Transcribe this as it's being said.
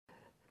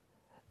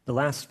The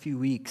last few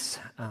weeks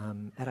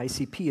at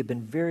ICP have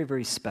been very,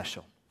 very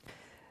special.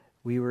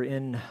 We were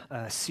in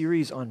a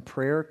series on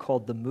prayer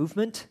called The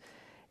Movement,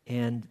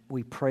 and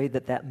we pray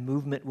that that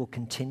movement will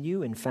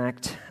continue. In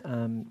fact,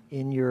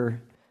 in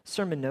your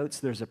sermon notes,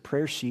 there's a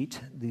prayer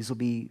sheet. These will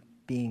be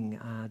being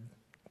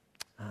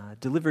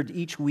delivered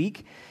each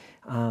week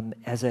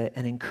as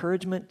an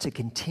encouragement to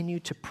continue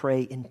to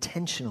pray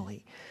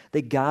intentionally,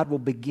 that God will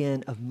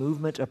begin a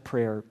movement of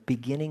prayer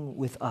beginning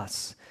with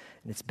us.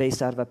 And it's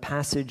based out of a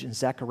passage in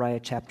Zechariah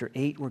chapter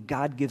 8 where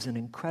God gives an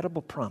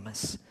incredible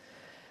promise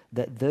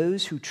that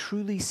those who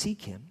truly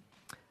seek Him,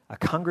 a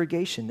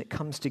congregation that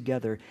comes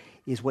together,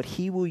 is what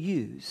He will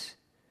use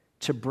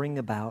to bring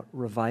about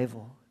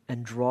revival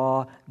and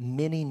draw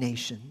many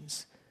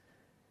nations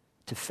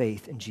to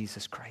faith in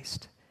Jesus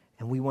Christ.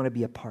 And we want to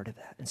be a part of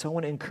that. And so I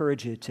want to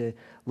encourage you to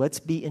let's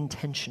be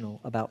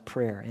intentional about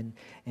prayer.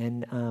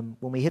 And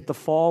when we hit the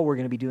fall, we're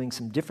going to be doing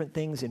some different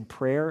things in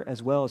prayer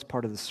as well as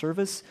part of the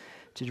service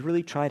to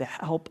really try to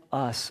help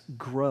us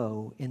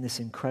grow in this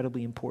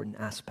incredibly important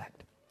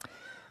aspect.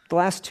 The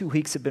last 2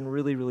 weeks have been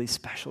really, really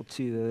special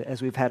too,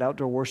 as we've had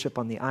outdoor worship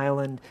on the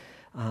island,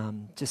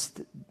 just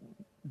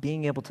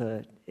being able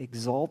to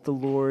exalt the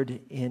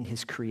Lord in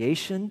His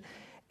creation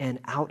and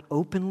out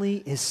openly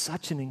is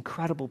such an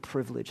incredible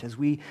privilege. As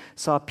we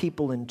saw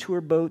people in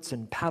tour boats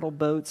and paddle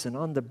boats and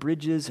on the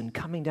bridges and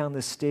coming down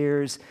the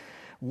stairs,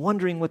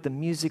 wondering what the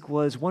music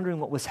was, wondering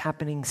what was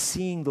happening,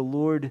 seeing the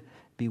Lord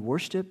be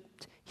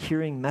worshiped,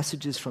 hearing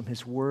messages from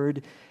His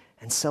Word,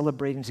 and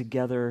celebrating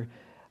together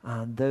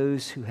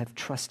those who have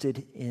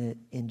trusted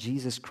in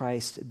Jesus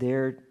Christ,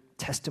 their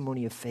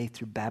testimony of faith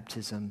through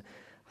baptism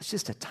was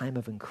just a time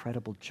of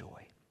incredible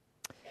joy.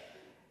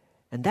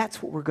 And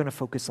that's what we're going to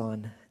focus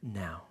on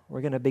now.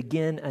 We're going to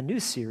begin a new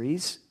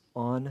series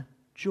on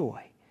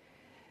joy.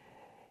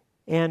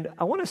 And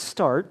I want to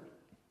start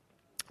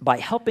by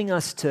helping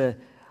us to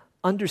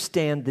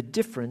understand the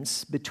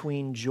difference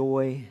between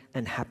joy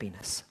and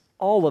happiness.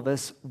 All of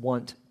us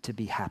want to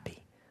be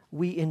happy.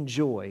 We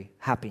enjoy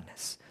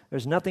happiness.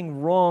 There's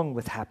nothing wrong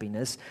with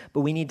happiness,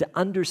 but we need to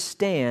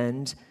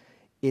understand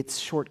its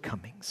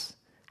shortcomings,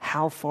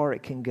 how far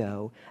it can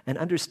go, and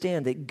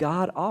understand that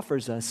God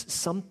offers us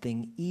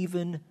something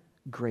even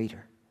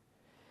greater.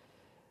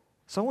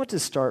 So I want to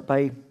start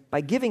by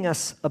giving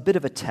us a bit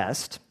of a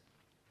test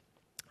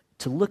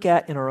to look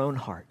at in our own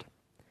heart.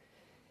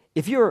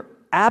 If you're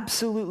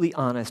absolutely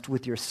honest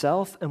with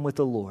yourself and with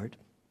the Lord,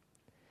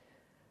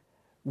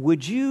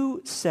 would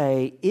you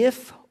say,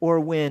 if or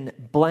when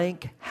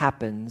blank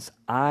happens,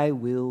 I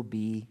will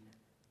be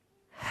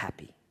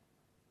happy?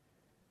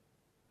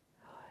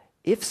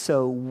 If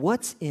so,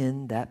 what's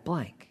in that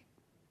blank?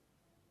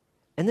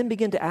 And then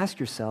begin to ask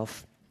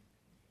yourself,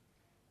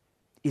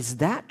 is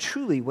that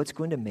truly what's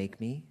going to make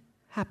me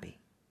happy?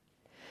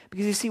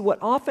 Because you see, what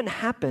often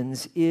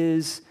happens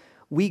is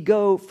we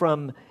go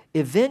from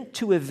event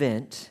to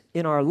event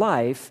in our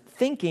life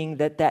thinking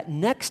that that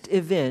next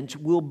event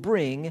will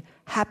bring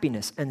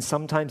happiness. And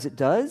sometimes it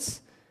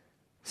does,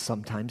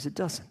 sometimes it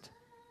doesn't.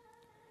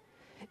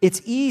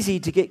 It's easy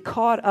to get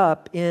caught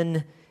up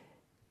in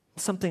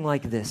something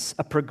like this,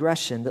 a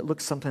progression that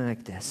looks something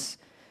like this.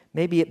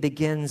 Maybe it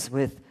begins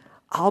with,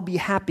 I'll be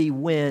happy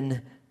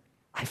when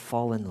I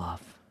fall in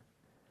love.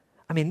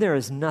 I mean, there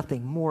is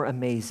nothing more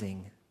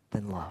amazing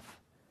than love.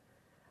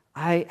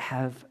 I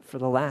have, for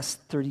the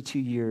last 32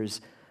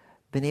 years,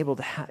 been able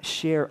to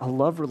share a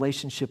love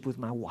relationship with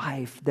my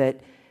wife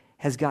that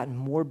has gotten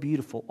more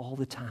beautiful all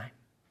the time.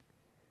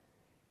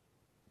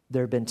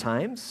 There have been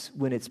times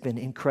when it's been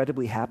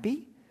incredibly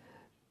happy,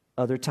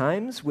 other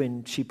times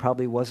when she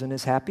probably wasn't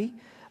as happy.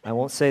 I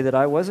won't say that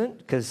I wasn't,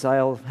 because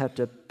I'll have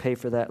to pay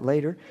for that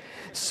later.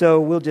 So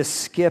we'll just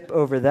skip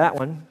over that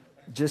one,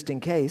 just in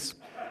case.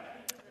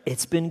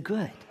 It's been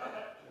good.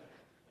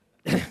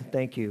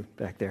 Thank you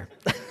back there.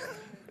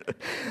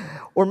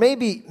 Or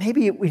maybe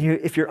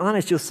if you're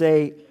honest, you'll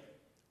say,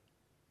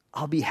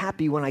 I'll be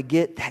happy when I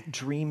get that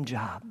dream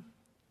job.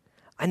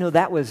 I know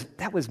that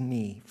was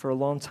me for a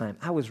long time.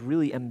 I was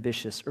really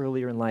ambitious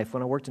earlier in life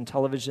when I worked in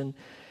television,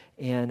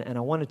 and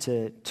I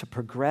wanted to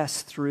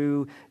progress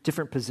through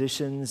different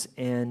positions,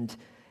 and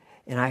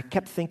I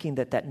kept thinking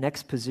that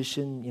next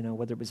position,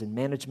 whether it was in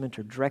management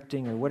or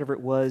directing or whatever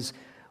it was,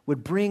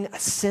 would bring a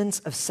sense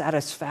of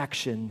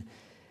satisfaction.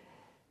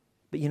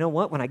 But you know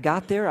what? When I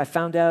got there, I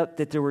found out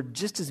that there were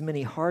just as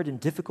many hard and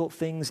difficult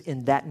things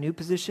in that new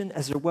position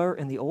as there were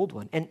in the old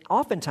one. And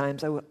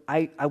oftentimes,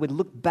 I would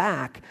look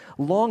back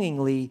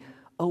longingly,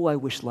 oh, I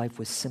wish life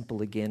was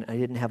simple again. I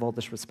didn't have all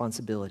this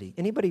responsibility.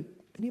 Anybody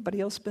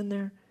else been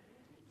there?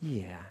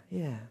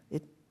 Yeah.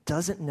 It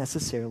doesn't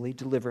necessarily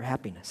deliver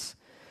happiness.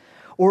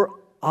 Or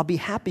I'll be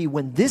happy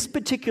when this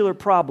particular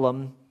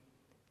problem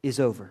is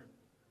over,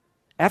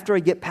 after I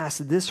get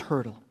past this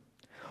hurdle,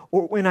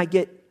 or when I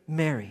get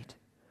married,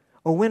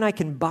 or when I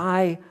can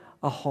buy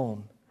a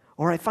home,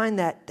 or I find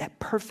that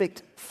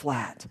perfect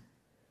flat.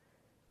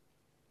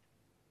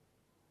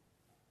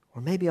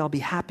 Or maybe I'll be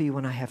happy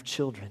when I have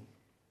children.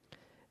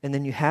 And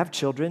then you have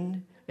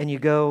children, and you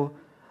go,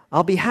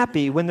 I'll be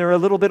happy when they're a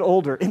little bit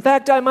older. In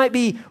fact, I might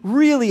be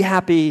really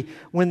happy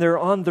when they're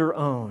on their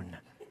own.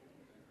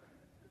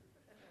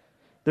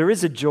 There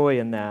is a joy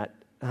in that.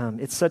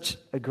 It's such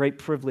a great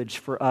privilege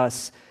for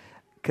us,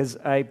 because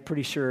I'm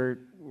pretty sure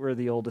we're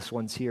the oldest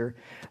ones here,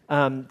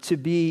 to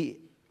be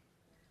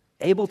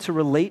able to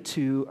relate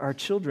to our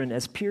children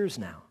as peers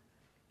now,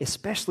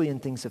 especially in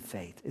things of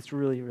faith. It's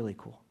really, really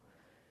cool.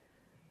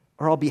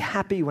 Or I'll be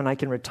happy when I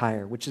can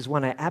retire, which is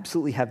when I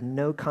absolutely have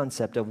no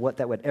concept of what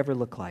that would ever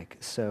look like.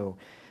 So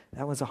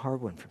that was a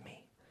hard one for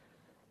me.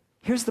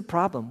 Here's the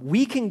problem.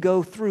 We can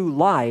go through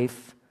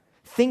life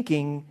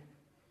thinking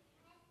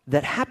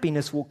that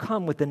happiness will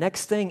come with the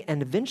next thing,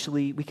 and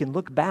eventually we can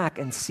look back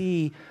and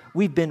see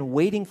we've been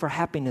waiting for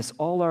happiness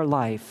all our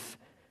life,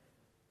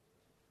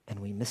 and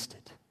we missed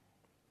it.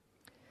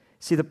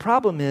 See, the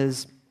problem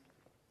is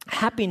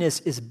happiness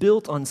is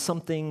built on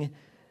something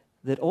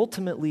that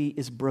ultimately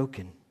is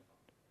broken.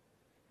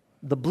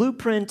 The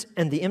blueprint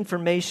and the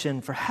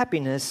information for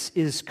happiness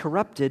is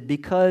corrupted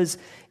because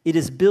it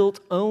is built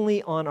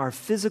only on our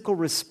physical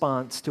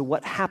response to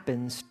what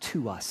happens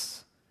to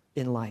us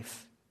in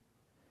life.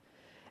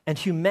 And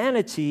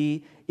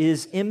humanity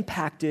is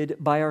impacted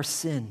by our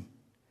sin.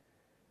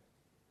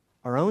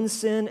 Our own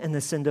sin and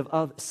the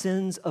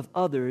sins of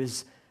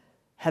others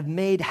have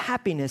made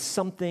happiness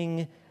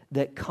something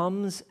that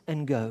comes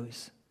and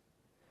goes.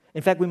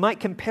 In fact, we might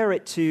compare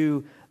it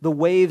to the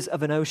waves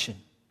of an ocean.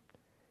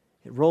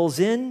 It rolls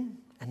in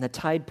and the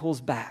tide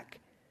pulls back.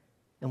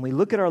 And we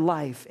look at our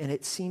life and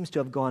it seems to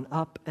have gone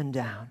up and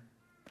down.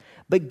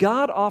 But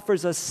God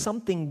offers us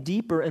something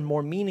deeper and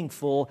more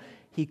meaningful.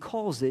 He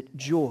calls it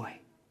joy.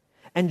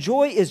 And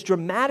joy is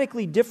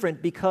dramatically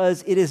different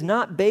because it is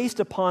not based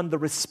upon the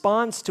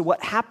response to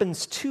what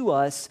happens to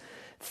us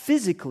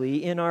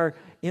physically in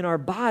our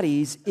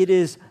bodies. It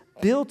is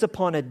built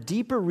upon a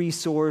deeper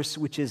resource,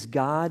 which is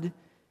God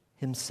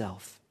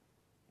Himself.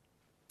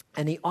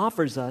 And He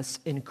offers us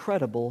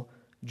incredible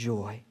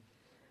joy.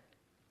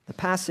 The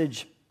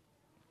passage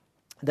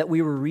that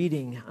we were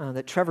reading,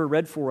 that Trevor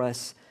read for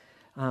us,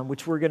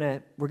 which we're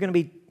going to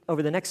be,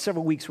 over the next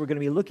several weeks, we're going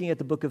to be looking at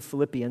the book of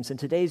Philippians, and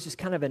today is just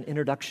kind of an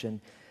introduction.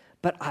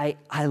 But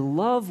I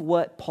love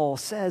what Paul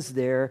says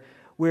there,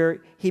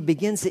 where he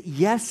begins that,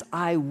 yes,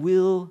 I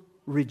will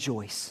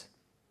rejoice.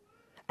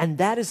 And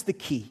that is the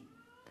key.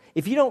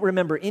 If you don't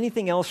remember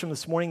anything else from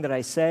this morning that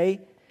I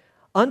say,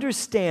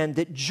 understand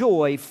that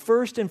joy,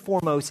 first and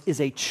foremost, is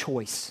a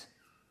choice.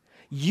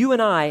 You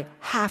and I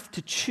have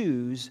to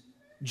choose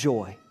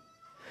joy.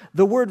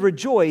 The word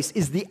rejoice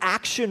is the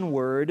action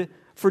word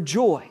for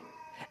joy.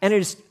 And it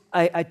is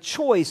a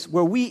choice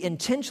where we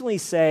intentionally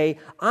say,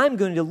 I'm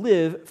going to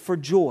live for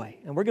joy.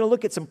 And we're going to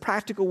look at some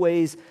practical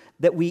ways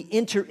that we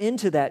enter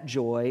into that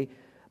joy,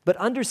 but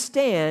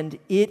understand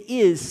it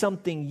is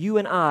something you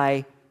and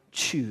I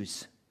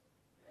choose.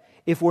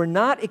 If we're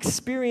not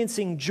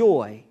experiencing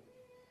joy,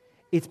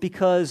 it's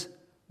because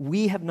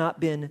we have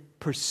not been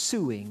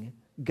pursuing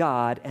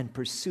God and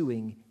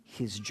pursuing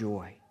His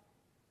joy.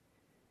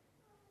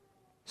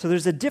 So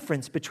there's a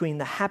difference between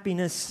the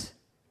happiness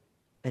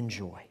and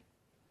joy.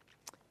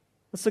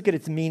 Let's look at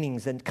its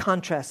meanings and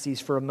contrast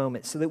these for a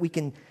moment so that we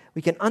can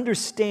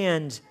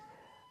understand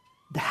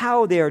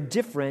how they are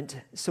different,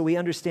 so we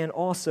understand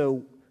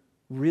also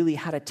really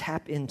how to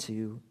tap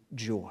into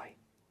joy.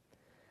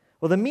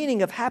 Well, the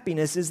meaning of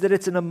happiness is that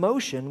it's an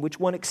emotion which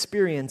one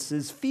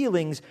experiences,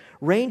 feelings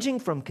ranging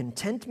from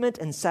contentment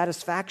and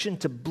satisfaction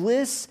to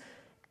bliss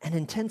and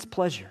intense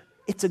pleasure.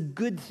 It's a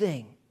good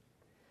thing.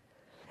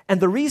 And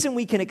the reason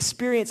we can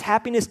experience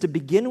happiness to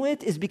begin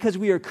with is because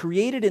we are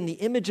created in the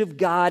image of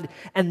God,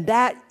 and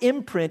that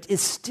imprint is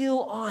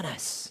still on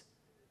us,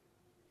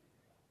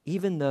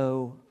 even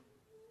though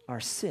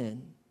our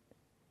sin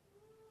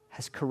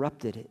has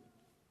corrupted it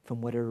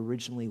from what it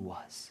originally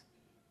was.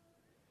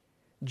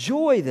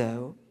 Joy,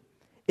 though,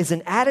 is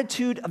an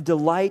attitude of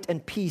delight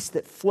and peace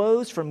that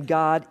flows from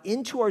God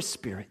into our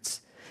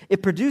spirits.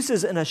 It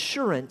produces an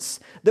assurance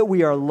that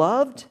we are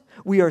loved,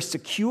 we are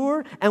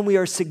secure, and we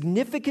are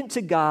significant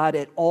to God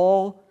at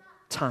all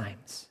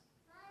times.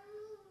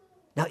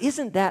 Now,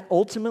 isn't that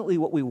ultimately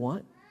what we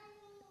want?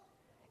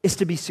 Is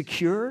to be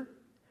secure,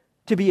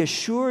 to be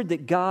assured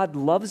that God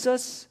loves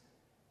us,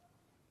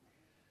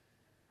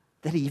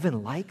 that He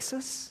even likes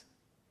us,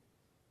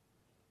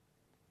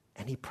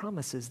 and He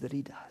promises that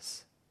He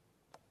does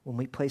when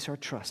we place our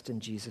trust in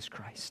Jesus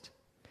Christ.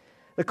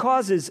 The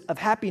causes of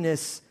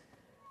happiness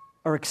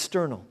are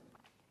external.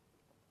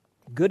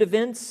 Good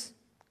events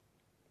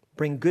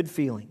bring good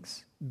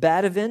feelings.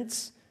 Bad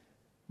events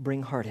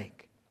bring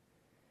heartache.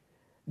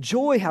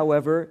 Joy,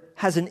 however,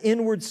 has an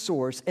inward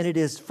source, and it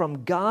is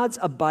from God's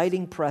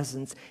abiding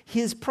presence,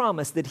 His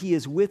promise that He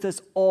is with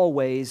us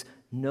always,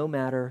 no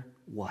matter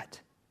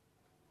what.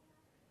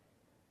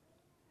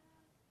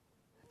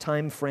 The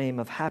time frame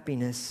of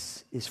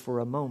happiness is for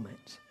a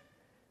moment,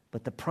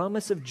 but the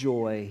promise of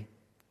joy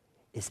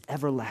is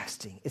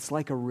everlasting. It's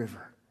like a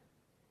river.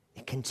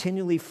 It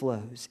continually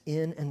flows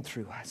in and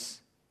through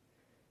us.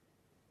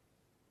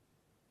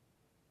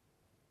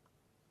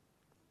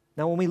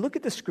 Now, when we look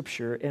at the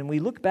scripture and we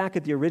look back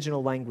at the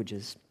original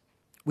languages,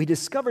 we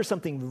discover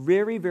something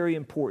very, very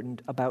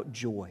important about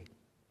joy.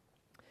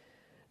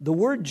 The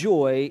word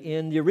joy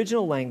in the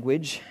original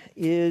language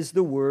is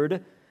the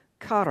word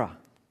kara.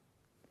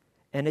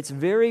 And it's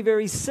very,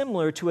 very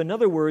similar to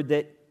another word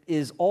that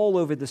is all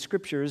over the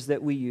scriptures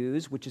that we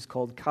use, which is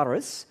called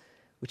charis,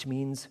 which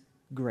means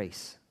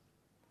grace.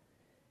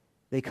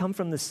 They come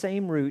from the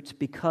same root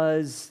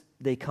because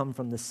they come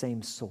from the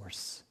same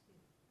source.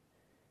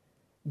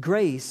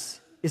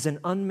 Grace is an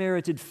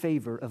unmerited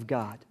favor of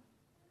God.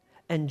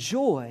 And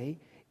joy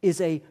is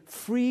a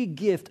free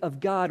gift of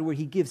God where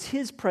He gives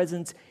His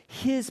presence,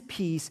 His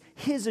peace,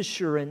 His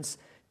assurance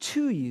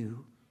to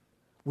you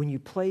when you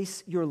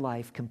place your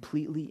life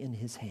completely in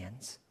His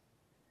hands.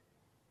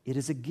 It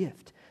is a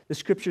gift. The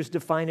scriptures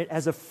define it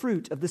as a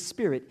fruit of the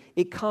Spirit.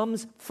 It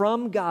comes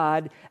from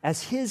God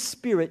as His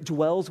Spirit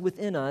dwells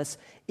within us.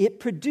 It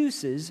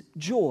produces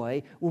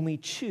joy when we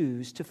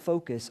choose to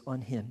focus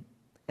on Him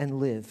and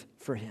live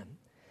for Him.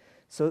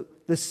 So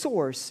the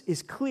source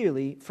is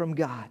clearly from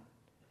God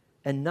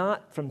and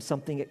not from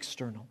something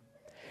external.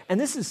 And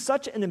this is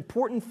such an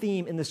important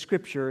theme in the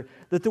scripture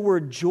that the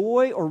word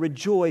joy or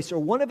rejoice or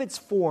one of its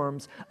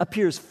forms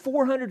appears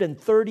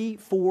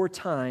 434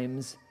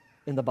 times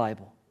in the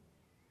Bible.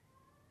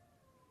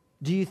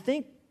 Do you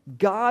think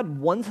God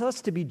wants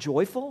us to be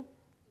joyful?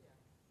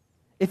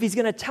 If He's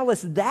going to tell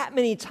us that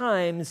many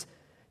times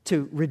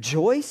to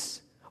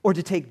rejoice or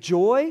to take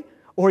joy,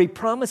 or He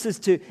promises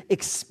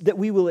that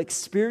we will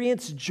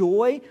experience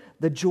joy,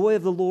 the joy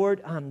of the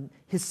Lord,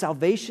 His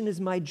salvation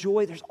is my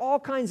joy. There's all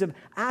kinds of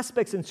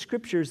aspects in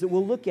scriptures that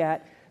we'll look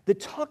at that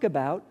talk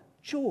about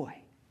joy.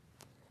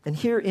 And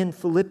here in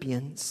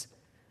Philippians,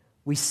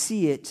 we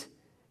see it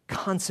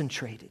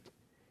concentrated.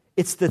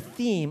 It's the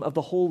theme of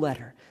the whole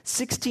letter.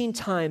 16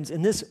 times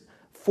in this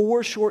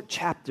 4 short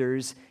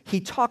chapters, he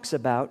talks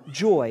about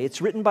joy.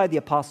 It's written by the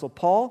Apostle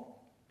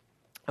Paul,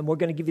 and we're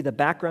going to give you the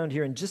background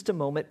here in just a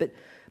moment,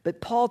 but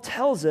Paul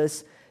tells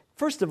us,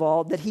 first of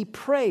all, that he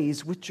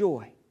prays with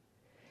joy.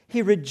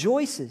 He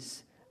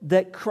rejoices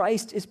that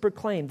Christ is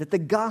proclaimed, that the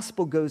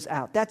gospel goes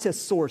out. That's a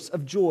source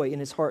of joy in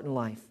his heart and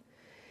life.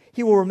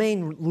 He will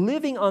remain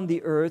living on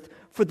the earth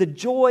for the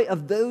joy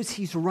of those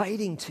he's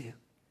writing to.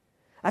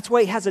 That's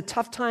why he has a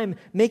tough time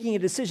making a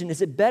decision.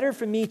 Is it better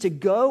for me to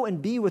go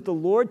and be with the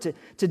Lord,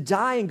 to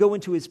die and go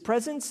into His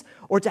presence,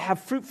 or to have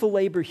fruitful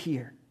labor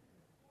here?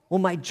 Well,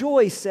 my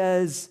joy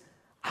says,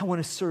 I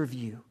want to serve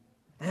you.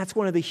 And that's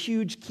one of the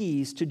huge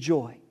keys to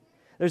joy.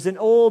 There's an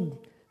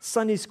old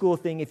Sunday school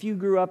thing. If you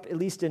grew up, at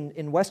least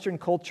in Western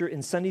culture,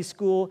 in Sunday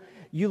school,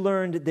 you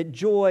learned that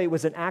joy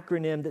was an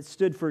acronym that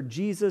stood for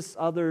Jesus,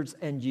 others,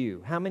 and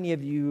you. How many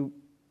of you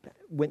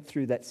went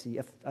through that? See,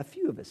 a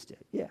few of us did,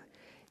 yeah.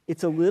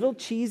 It's a little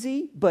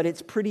cheesy, but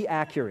it's pretty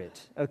accurate,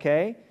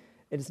 okay?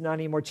 It's not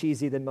any more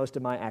cheesy than most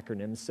of my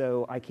acronyms,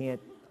 so I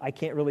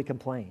can't really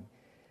complain.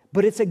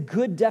 But it's a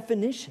good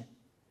definition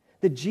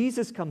that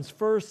Jesus comes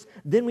first,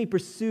 then we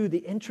pursue the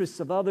interests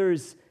of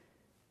others,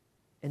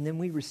 and then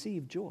we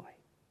receive joy.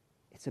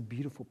 It's a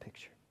beautiful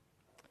picture.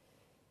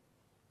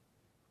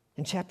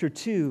 In chapter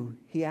 2,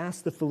 he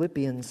asks the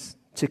Philippians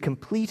to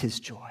complete his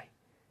joy.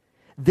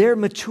 Their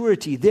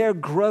maturity, their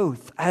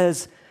growth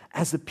as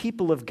the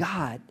people of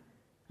God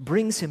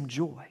brings him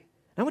joy.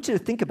 I want you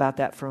to think about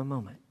that for a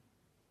moment.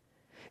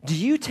 Do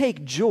you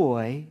take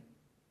joy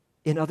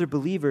in other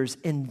believers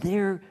in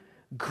their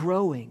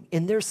growing,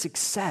 in their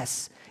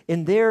success,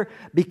 in their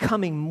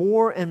becoming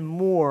more and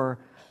more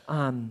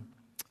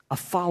a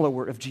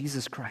follower of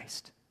Jesus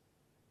Christ?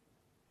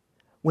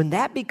 When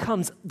that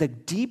becomes the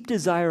deep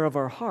desire of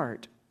our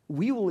heart,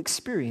 we will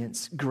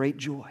experience great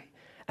joy.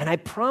 And I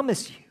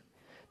promise you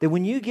that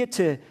when you get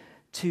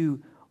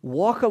to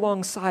walk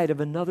alongside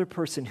of another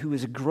person who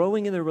is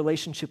growing in their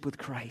relationship with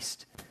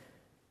Christ,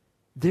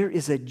 there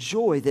is a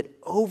joy that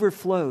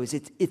overflows.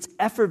 It's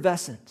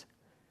effervescent.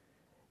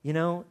 You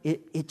know,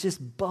 it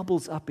just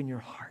bubbles up in your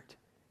heart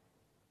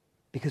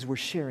because we're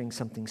sharing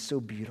something so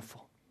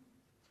beautiful.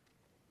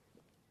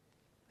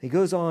 He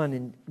goes on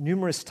in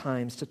numerous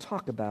times to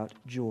talk about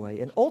joy.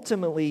 And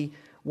ultimately,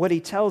 what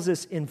he tells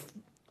us in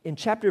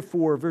chapter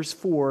 4, verse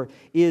 4,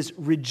 is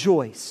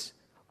rejoice.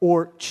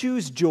 Or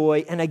choose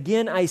joy, and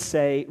again I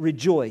say,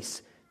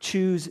 rejoice,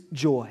 choose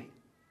joy.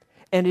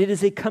 And it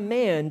is a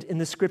command in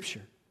the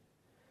Scripture.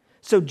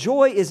 So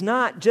joy is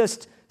not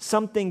just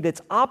something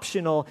that's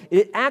optional,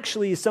 it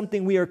actually is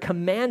something we are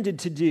commanded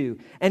to do.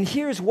 And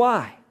here's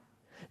why.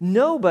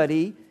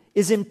 Nobody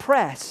is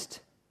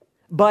impressed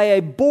by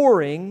a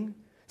boring,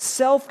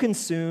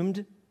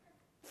 self-consumed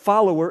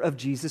follower of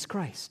Jesus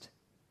Christ.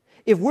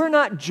 If we're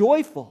not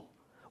joyful,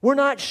 we're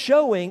not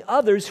showing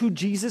others who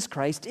Jesus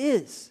Christ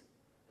is.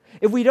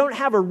 If we don't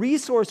have a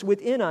resource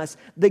within us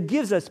that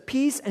gives us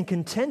peace and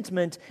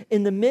contentment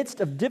in the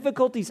midst of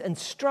difficulties and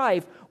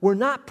strife, we're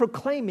not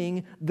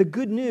proclaiming the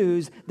good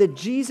news that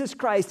Jesus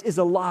Christ is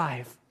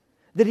alive,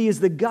 that He is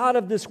the God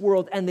of this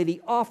world, and that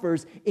He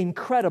offers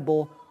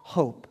incredible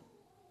hope.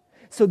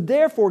 So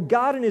therefore,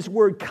 God in His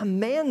Word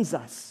commands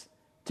us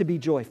to be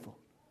joyful.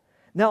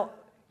 Now,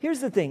 here's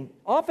the thing.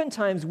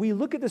 Oftentimes we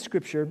look at the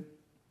Scripture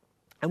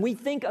and we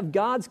think of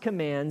God's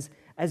commands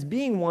as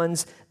being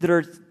ones that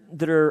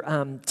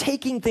are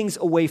taking things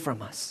away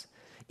from us.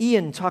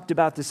 Ian talked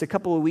about this a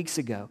couple of weeks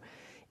ago.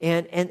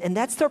 And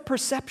that's their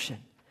perception.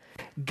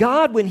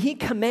 God, when He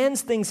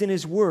commands things in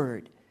His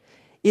Word,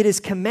 it is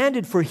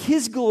commanded for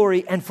His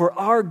glory and for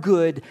our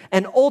good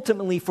and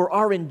ultimately for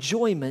our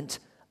enjoyment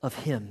of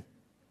Him.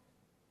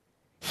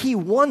 He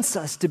wants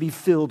us to be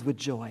filled with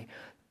joy,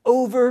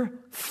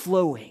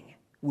 overflowing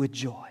with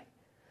joy.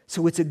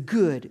 So it's a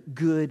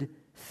good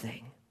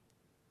thing.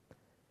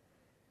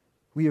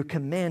 We are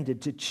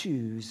commanded to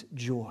choose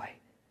joy.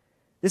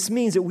 This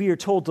means that we are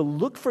told to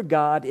look for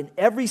God in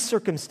every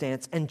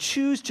circumstance and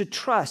choose to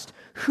trust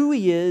who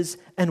He is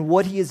and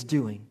what He is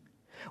doing.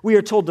 We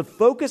are told to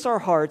focus our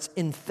hearts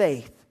in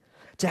faith,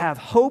 to have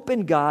hope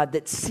in God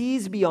that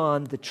sees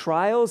beyond the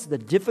trials, the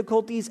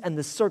difficulties, and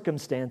the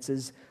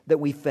circumstances that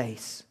we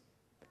face.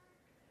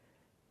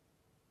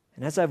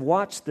 And as I've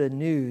watched the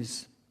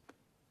news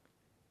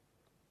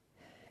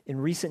in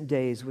recent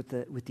days with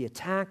the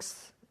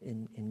attacks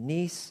in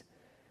Nice,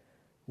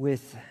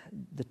 with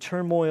the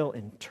turmoil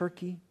in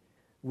Turkey,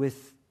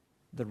 with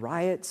the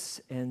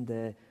riots and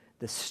the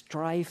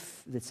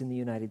strife that's in the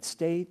United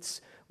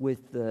States,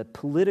 with the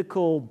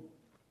political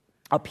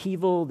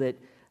upheaval that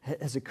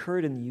has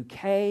occurred in the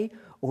UK,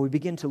 or we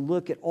begin to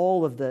look at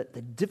all of the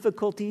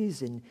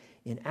difficulties in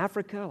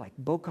Africa, like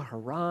Boko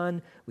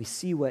Haram, we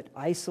see what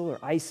ISIL or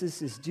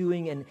ISIS is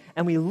doing,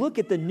 and we look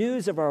at the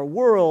news of our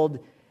world,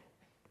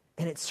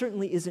 and it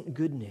certainly isn't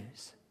good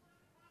news.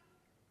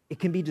 It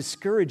can be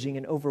discouraging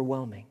and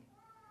overwhelming.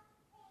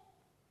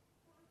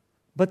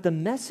 But the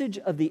message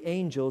of the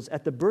angels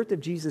at the birth of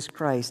Jesus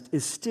Christ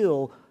is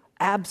still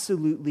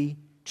absolutely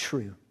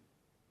true.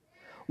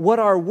 What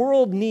our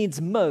world needs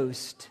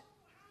most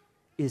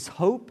is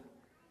hope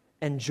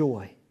and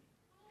joy.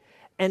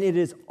 And it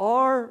is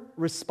our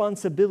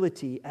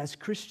responsibility as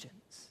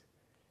Christians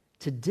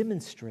to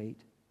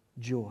demonstrate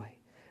joy.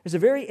 There's a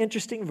very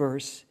interesting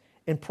verse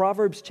in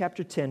Proverbs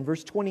chapter 10,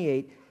 verse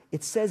 28.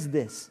 It says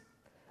this: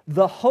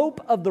 "The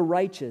hope of the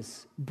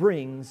righteous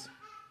brings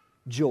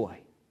joy."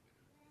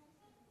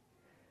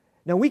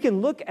 Now, we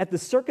can look at the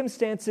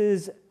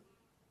circumstances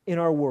in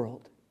our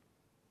world,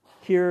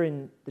 here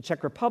in the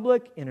Czech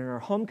Republic and in our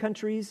home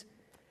countries,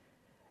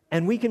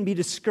 and we can be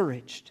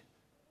discouraged.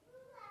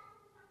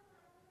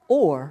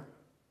 Or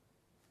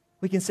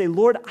we can say,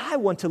 Lord, I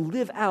want to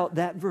live out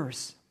that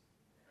verse.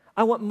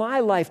 I want my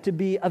life to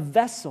be a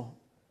vessel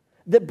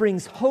that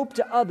brings hope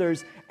to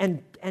others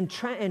and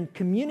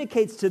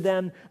communicates to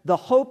them the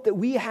hope that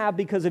we have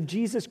because of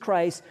Jesus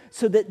Christ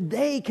so that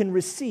they can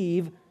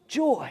receive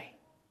joy.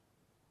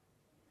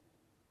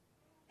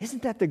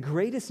 Isn't that the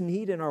greatest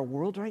need in our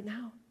world right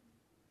now?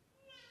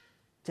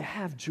 To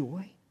have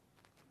joy.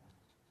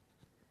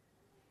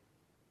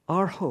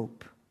 Our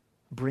hope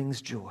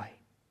brings joy.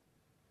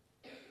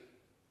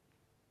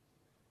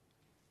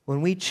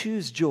 When we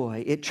choose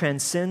joy, it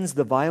transcends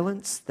the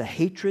violence, the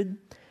hatred,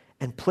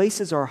 and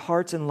places our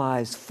hearts and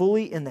lives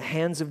fully in the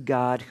hands of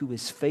God, who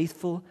is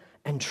faithful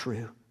and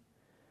true.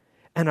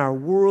 And our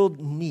world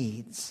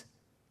needs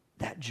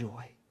that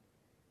joy.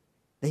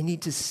 They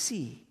need to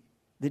see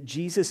that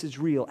Jesus is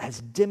real as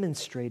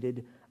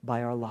demonstrated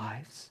by our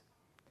lives.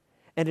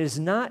 And it is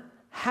not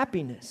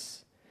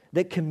happiness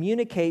that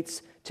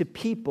communicates to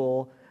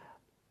people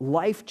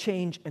life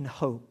change and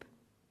hope.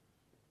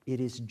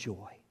 It is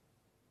joy.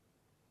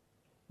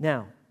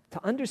 Now,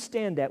 to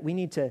understand that, we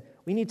need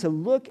to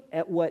look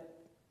at what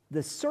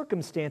the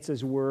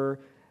circumstances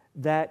were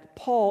that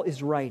Paul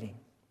is writing.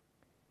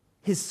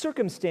 His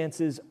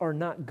circumstances are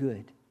not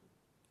good.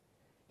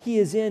 He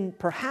is in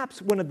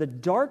perhaps one of the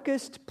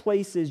darkest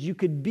places you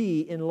could be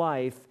in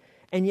life,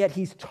 and yet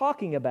he's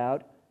talking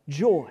about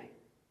joy.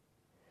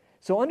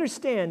 So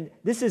understand,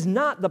 this is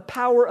not the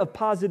power of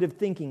positive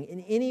thinking in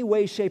any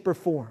way, shape, or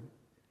form.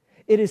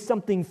 It is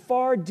something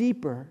far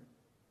deeper.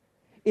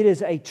 It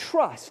is a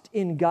trust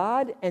in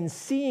God and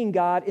seeing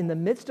God in the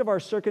midst of our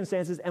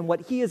circumstances and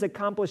what He is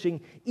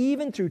accomplishing,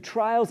 even through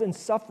trials and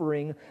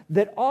suffering,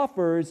 that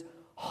offers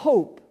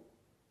hope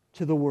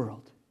to the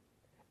world.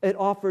 It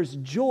offers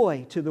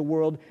joy to the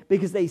world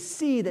because they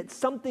see that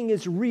something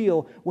is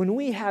real when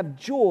we have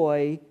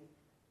joy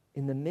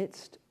in the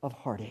midst of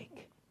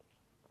heartache.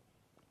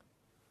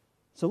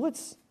 So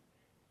let's,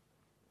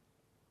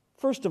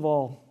 first of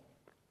all,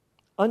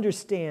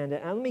 understand,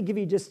 and let me give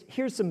you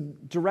here's some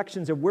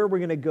directions of where we're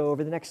going to go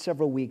over the next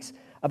several weeks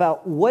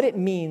about what it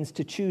means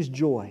to choose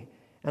joy.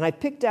 And I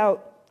picked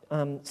out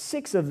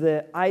 6 of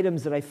the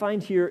items that I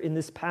find here in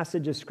this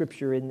passage of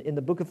Scripture in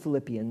the book of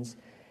Philippians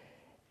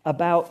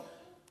about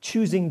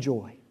choosing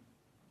joy.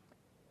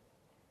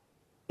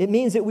 It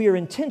means that we are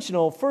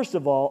intentional, first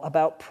of all,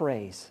 about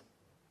praise.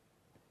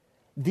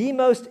 The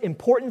most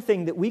important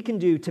thing that we can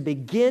do to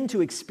begin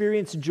to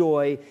experience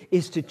joy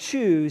is to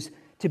choose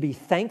to be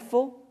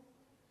thankful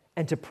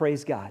and to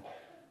praise God.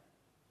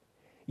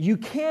 You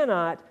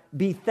cannot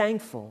be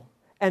thankful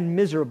and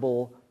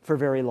miserable for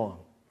very long.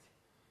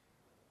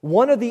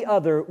 One or the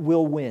other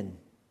will win.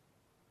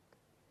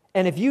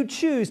 And if you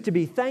choose to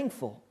be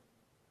thankful,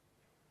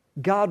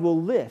 God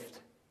will lift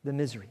the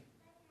misery.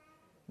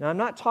 Now, I'm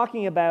not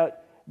talking about,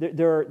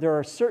 there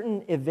are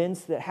certain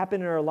events that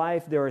happen in our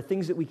life. There are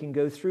things that we can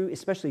go through,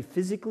 especially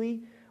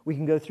physically. We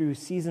can go through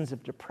seasons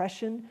of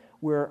depression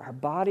where our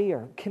body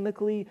or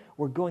chemically,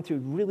 we're going through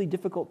really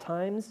difficult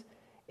times.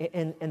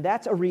 And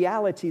that's a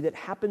reality that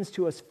happens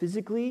to us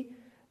physically.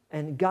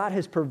 And God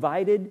has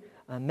provided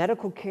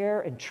medical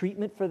care and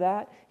treatment for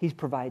that. He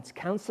provides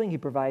counseling. He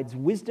provides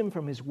wisdom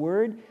from His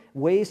Word,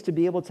 ways to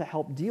be able to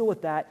help deal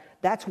with that.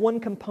 That's one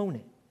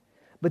component.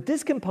 But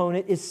this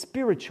component is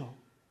spiritual.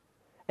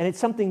 And it's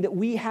something that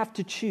we have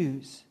to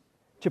choose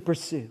to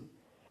pursue.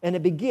 And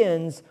it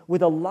begins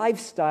with a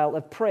lifestyle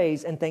of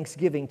praise and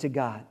thanksgiving to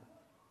God.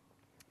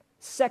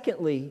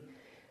 Secondly,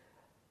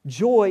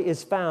 joy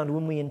is found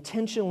when we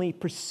intentionally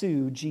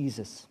pursue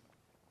Jesus.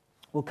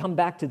 We'll come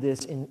back to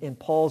this in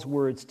Paul's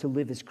words, to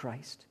live as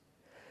Christ.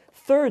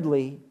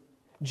 Thirdly,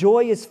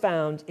 joy is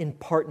found in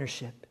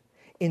partnership,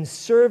 in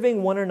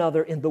serving one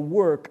another in the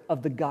work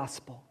of the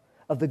gospel,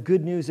 of the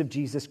good news of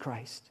Jesus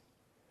Christ.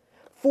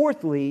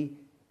 Fourthly,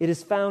 it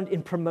is found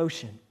in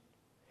promotion,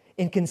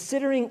 in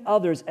considering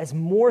others as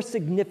more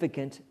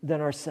significant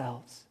than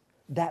ourselves.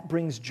 That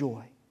brings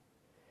joy.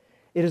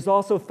 It is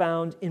also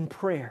found in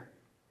prayer.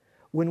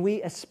 When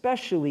we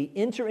especially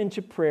enter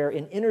into prayer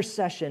in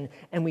intercession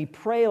and we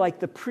pray like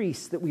the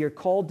priests that we are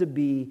called to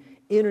be,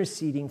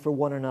 interceding for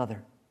one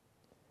another.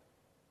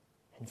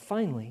 And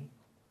finally,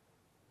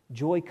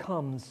 joy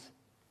comes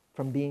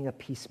from being a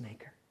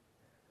peacemaker,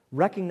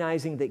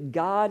 recognizing that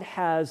God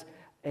has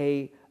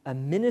a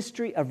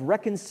ministry of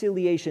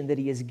reconciliation that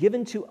He has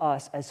given to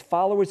us as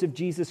followers of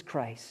Jesus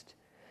Christ,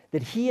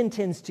 that He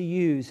intends to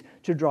use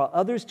to draw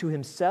others to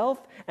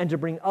Himself and to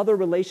bring other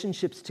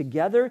relationships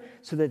together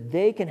so that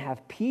they can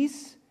have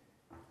peace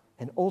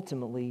and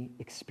ultimately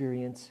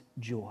experience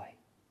joy.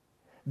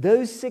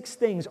 Those 6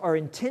 things are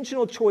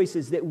intentional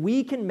choices that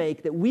we can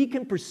make, that we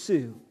can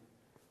pursue,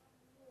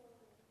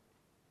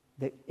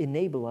 that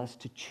enable us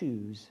to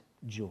choose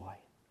joy.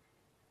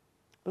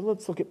 But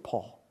let's look at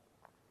Paul.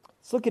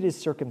 Let's look at his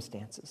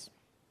circumstances.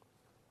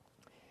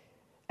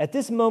 At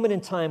this moment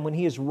in time when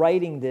he is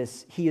writing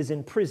this, he is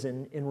in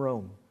prison in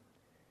Rome.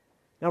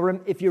 Now,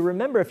 if you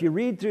remember, if you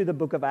read through the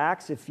book of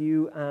Acts, if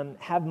you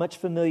have much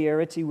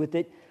familiarity with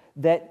it,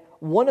 that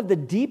one of the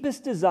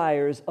deepest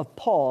desires of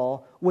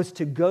Paul was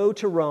to go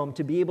to Rome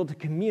to be able to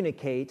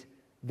communicate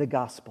the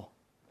gospel.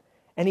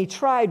 And he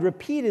tried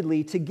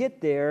repeatedly to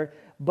get there,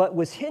 but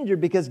was hindered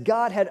because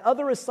God had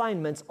other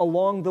assignments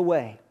along the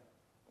way.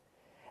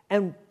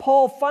 And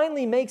Paul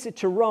finally makes it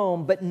to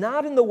Rome, but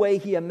not in the way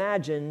he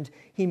imagined.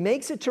 He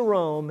makes it to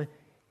Rome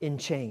in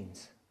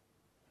chains.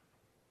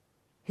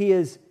 He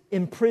is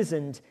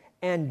imprisoned,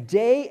 and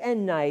day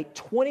and night,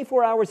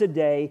 24 hours a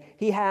day,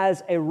 he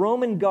has a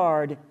Roman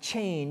guard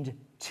chained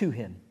to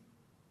him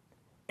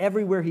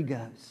everywhere he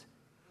goes.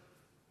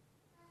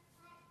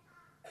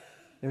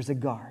 There's a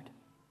guard.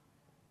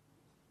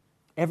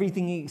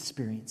 Everything he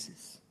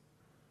experiences,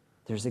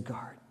 there's a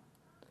guard.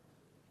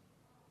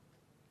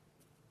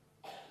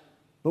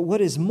 But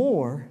what is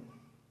more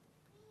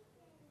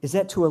is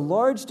that to a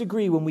large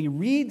degree, when we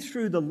read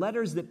through the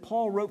letters that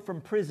Paul wrote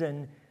from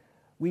prison,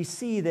 we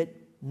see that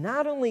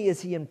not only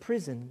is he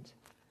imprisoned,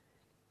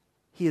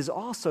 he is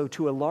also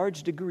to a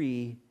large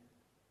degree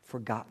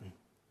forgotten.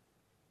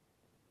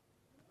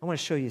 I want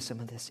to show you some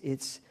of this.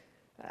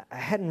 I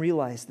hadn't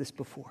realized this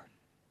before.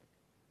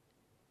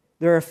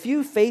 There are a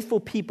few faithful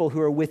people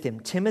who are with him: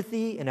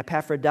 Timothy and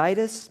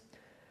Epaphroditus,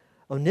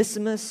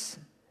 Onesimus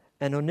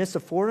and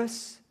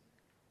Onesiphorus.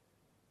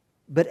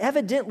 But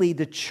evidently,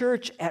 the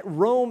church at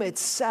Rome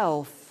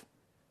itself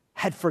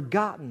had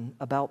forgotten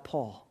about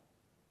Paul.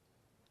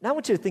 Now, I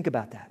want you to think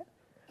about that.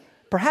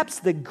 Perhaps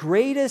the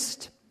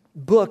greatest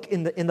book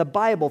in the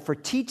Bible for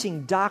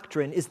teaching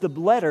doctrine is the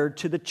letter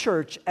to the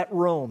church at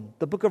Rome,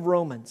 the book of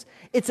Romans.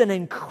 It's an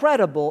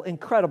incredible,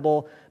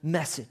 incredible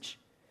message.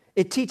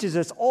 It teaches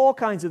us all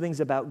kinds of things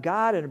about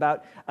God and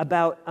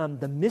about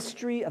the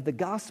mystery of the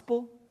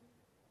gospel.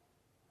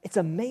 It's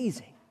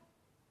amazing.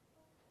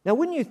 Now,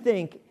 wouldn't you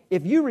think,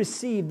 if you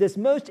received this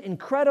most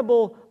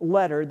incredible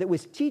letter that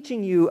was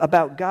teaching you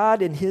about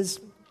God and His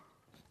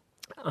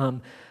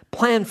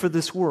plan for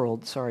this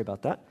world, sorry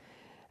about that,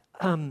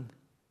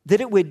 that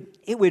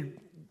it would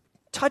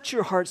touch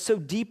your heart so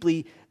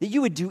deeply that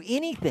you would do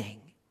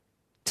anything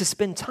to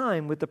spend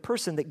time with the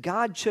person that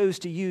God chose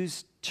to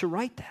use to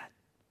write that.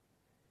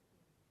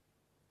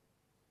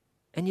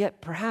 And yet,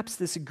 perhaps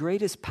this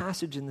greatest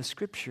passage in the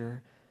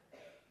Scripture,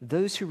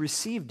 those who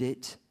received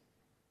it,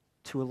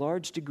 to a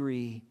large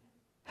degree,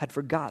 had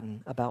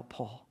forgotten about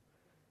Paul.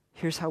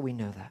 Here's how we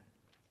know that.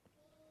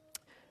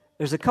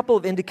 There's a couple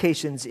of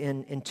indications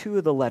in 2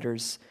 of the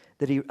letters,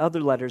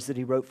 other letters that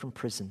he wrote from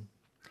prison.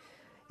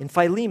 In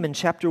Philemon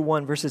chapter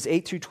 1, verses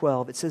 8 through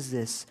 12, it says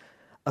this: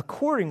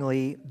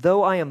 "Accordingly,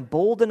 though I am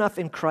bold enough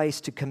in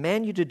Christ to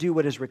command you to do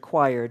what is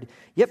required,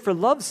 yet for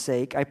love's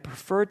sake I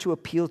prefer to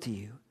appeal to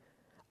you.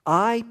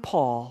 I,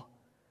 Paul,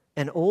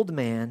 an old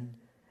man,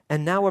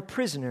 and now a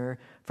prisoner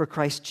for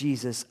Christ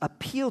Jesus,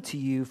 appeal to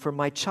you for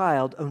my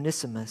child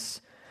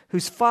Onesimus,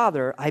 whose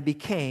father I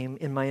became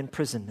in my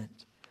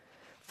imprisonment.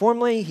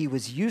 Formerly he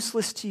was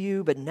useless to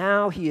you, but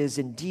now he is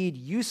indeed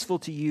useful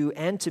to you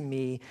and to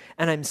me,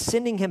 and I'm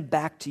sending him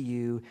back to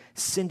you,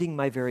 sending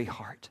my very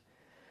heart.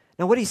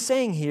 Now what he's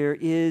saying here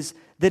is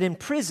that in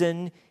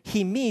prison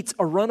he meets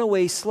a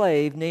runaway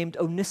slave named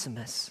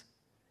Onesimus.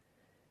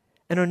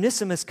 And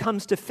Onesimus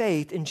comes to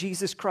faith in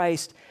Jesus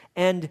Christ,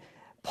 and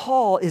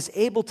Paul is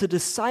able to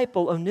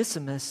disciple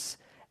Onesimus,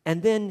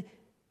 and then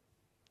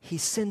he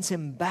sends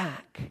him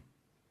back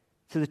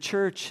to the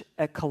church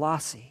at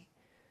Colossae,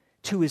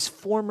 to his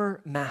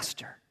former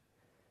master,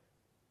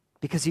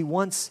 because he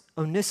wants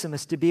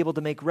Onesimus to be able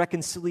to make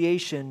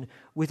reconciliation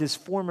with his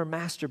former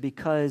master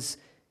because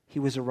he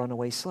was a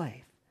runaway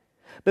slave.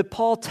 But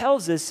Paul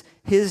tells us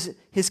his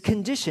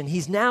condition.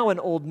 He's now an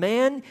old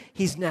man.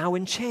 He's now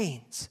in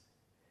chains.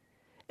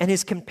 And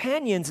his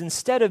companions,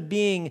 instead of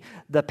being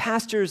the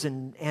pastors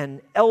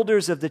and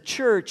elders of the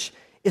church,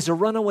 is a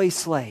runaway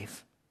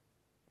slave.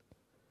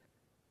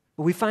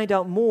 But we find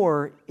out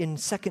more in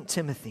 2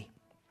 Timothy.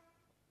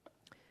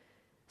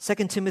 2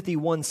 Timothy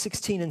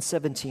 1:16 and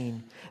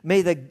 17.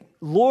 May the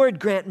Lord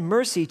grant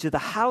mercy to the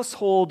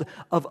household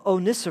of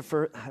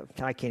Onesiphorus.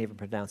 I can't even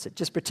pronounce it.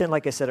 Just pretend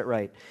like I said it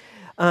right.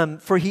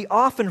 For he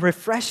often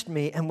refreshed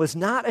me and was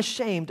not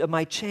ashamed of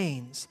my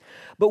chains.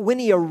 But when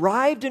he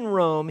arrived in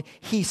Rome,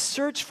 he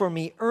searched for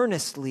me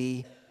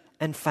earnestly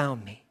and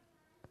found me.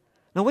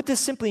 Now, what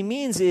this simply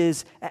means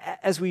is,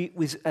 as we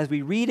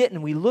read it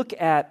and we look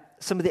at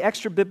some of the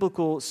extra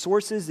biblical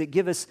sources that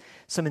give us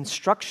some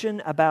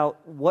instruction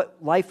about what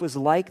life was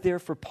like there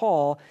for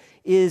Paul,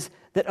 is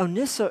that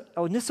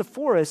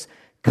Onesiphorus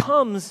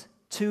comes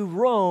to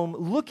Rome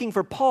looking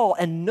for Paul,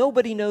 and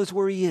nobody knows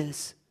where he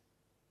is.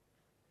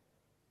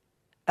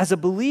 As a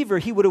believer,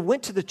 he would have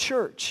went to the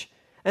church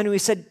and we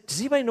said, does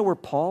anybody know where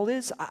Paul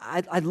is?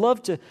 I'd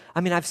love to.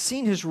 I've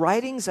seen his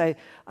writings.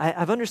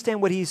 I've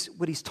understand what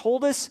he's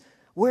told us.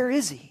 Where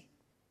is he?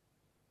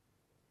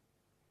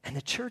 And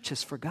the church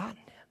has forgotten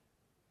him.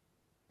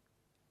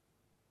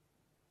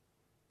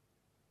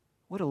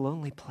 What a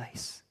lonely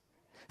place.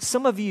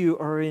 Some of you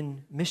are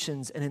in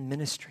missions and in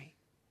ministry,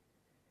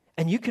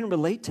 and you can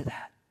relate to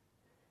that.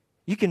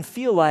 You can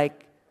feel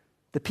like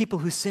the people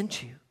who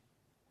sent you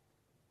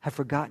have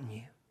forgotten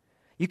you.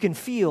 You can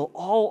feel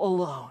all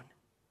alone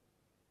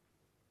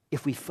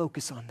if we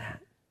focus on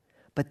that.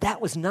 But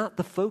that was not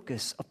the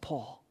focus of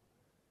Paul.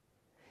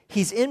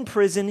 He's in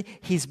prison,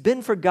 he's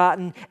been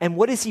forgotten, and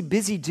what is he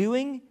busy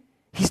doing?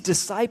 He's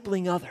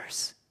discipling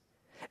others.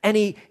 And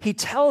he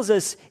tells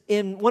us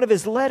in one of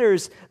his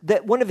letters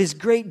that one of his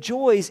great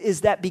joys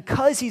is that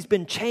because he's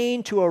been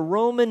chained to a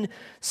Roman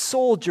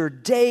soldier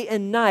day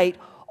and night,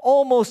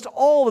 almost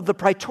all of the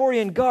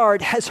Praetorian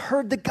Guard has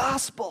heard the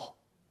gospel.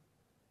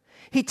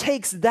 He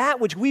takes that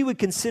which we would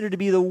consider to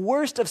be the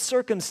worst of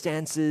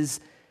circumstances,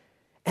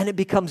 and it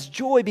becomes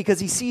joy because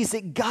he sees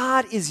that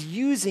God is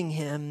using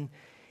him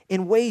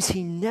in ways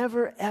he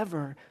never,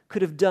 ever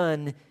could have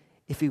done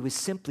if he was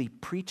simply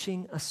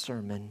preaching a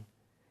sermon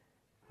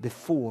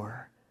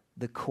before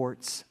the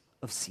courts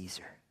of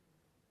Caesar.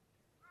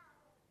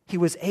 He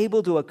was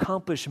able to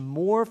accomplish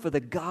more for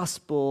the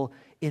gospel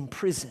in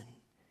prison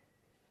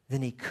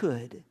than he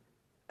could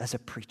as a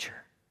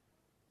preacher.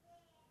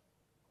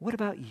 What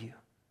about you?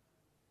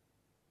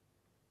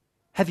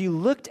 Have you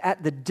looked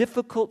at the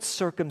difficult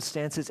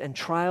circumstances and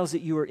trials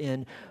that you are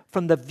in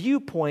from the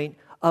viewpoint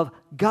of,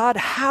 God,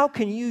 how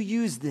can you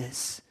use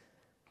this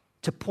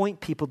to point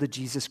people to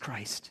Jesus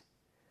Christ?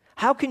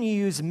 How can you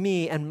use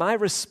me and my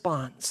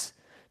response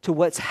to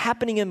what's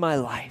happening in my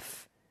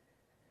life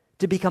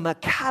to become a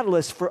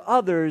catalyst for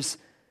others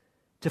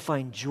to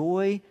find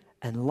joy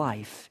and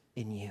life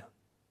in you?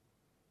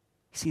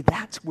 See,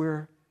 that's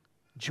where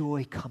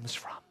joy comes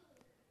from.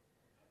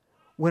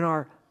 When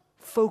our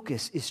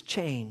focus is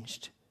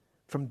changed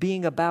from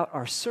being about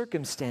our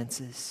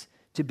circumstances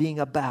to being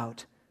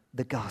about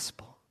the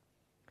gospel.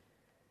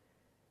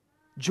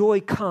 Joy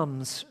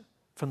comes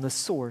from the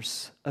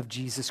source of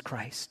Jesus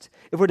Christ.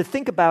 If we're to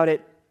think about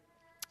it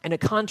in a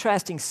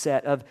contrasting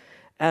set of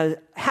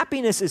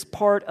happiness is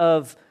part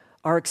of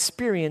our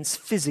experience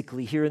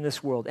physically here in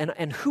this world.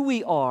 And who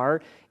we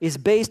are is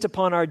based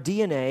upon our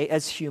DNA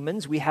as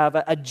humans. We have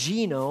a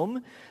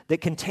genome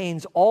that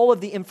contains all of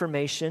the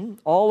information,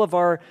 all of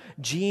our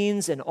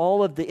genes and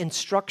all of the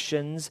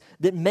instructions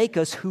that make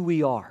us who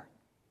we are.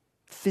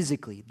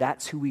 Physically,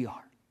 that's who we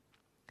are.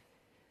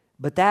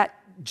 But that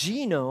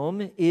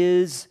genome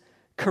is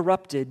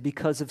corrupted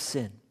because of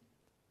sin.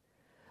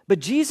 But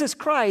Jesus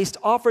Christ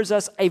offers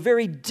us a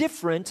very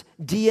different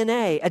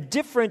DNA, a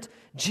different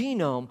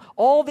genome,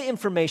 all the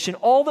information,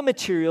 all the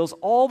materials,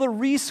 all the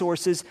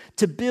resources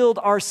to build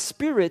our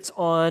spirits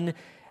on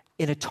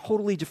in a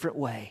totally different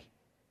way.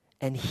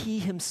 And He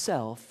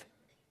Himself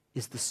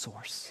is the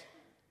source.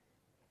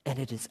 And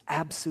it is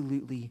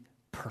absolutely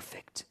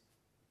perfect.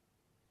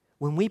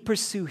 When we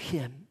pursue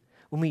Him,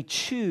 when we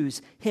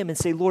choose Him and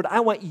say, Lord,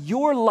 I want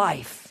your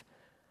life,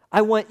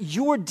 I want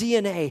your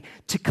DNA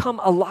to come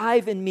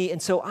alive in me.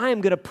 And so I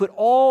am going to put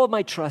all of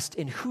my trust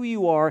in who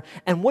you are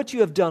and what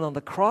you have done on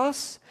the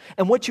cross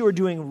and what you are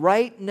doing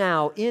right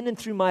now in and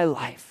through my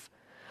life.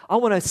 I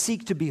want to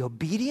seek to be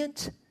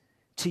obedient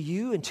to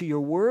you and to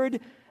your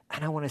word,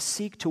 and I want to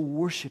seek to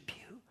worship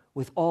you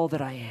with all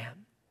that I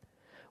am.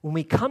 When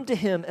we come to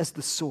him as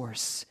the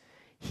source,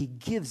 he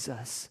gives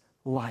us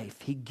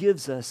life. He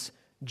gives us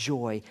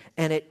joy,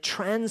 and it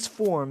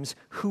transforms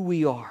who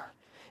we are.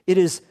 It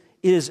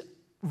is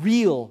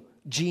real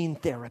gene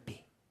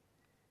therapy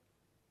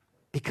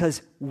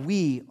because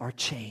we are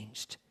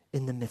changed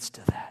in the midst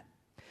of that.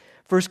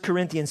 1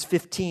 Corinthians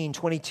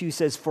 15:22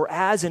 says, "For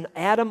as in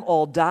Adam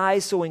all die,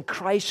 so in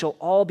Christ shall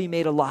all be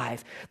made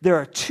alive." There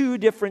are two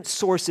different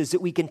sources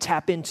that we can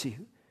tap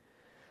into.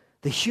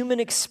 The human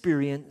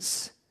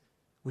experience,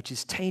 which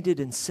is tainted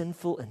and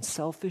sinful and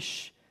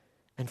selfish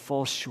and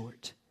falls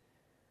short.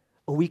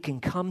 Or we can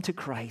come to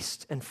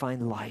Christ and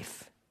find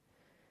life.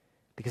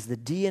 Because the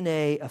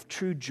DNA of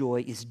true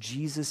joy is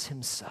Jesus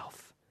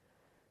himself.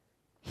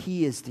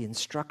 He is the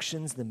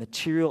instructions, the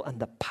material, and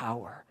the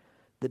power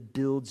that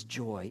builds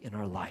joy in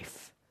our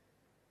life.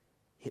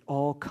 It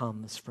all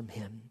comes from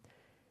him.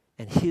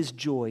 And his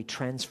joy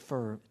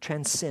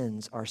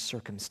transcends our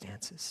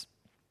circumstances.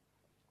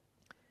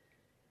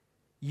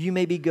 You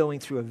may be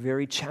going through a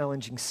very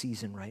challenging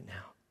season right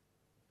now.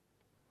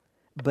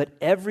 But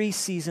every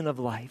season of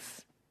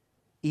life,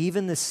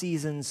 even the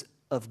seasons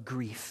of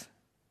grief,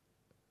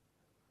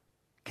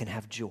 can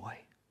have joy.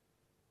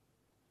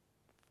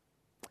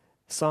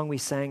 The song we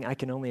sang, I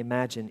Can Only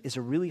Imagine, is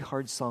a really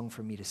hard song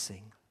for me to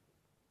sing.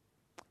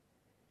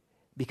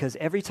 Because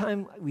every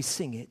time we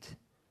sing it,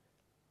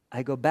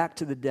 I go back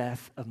to the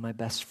death of my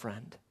best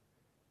friend.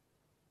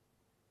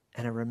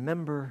 And I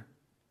remember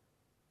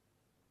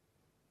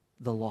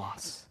the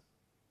loss.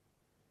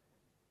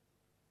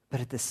 But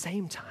at the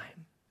same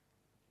time,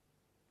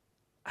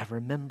 I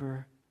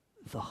remember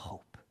the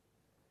hope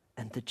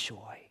and the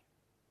joy.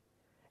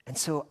 And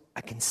so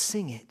I can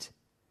sing it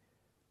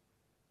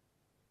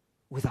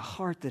with a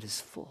heart that is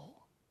full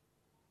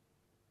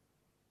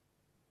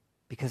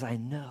because I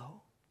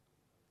know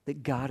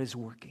that God is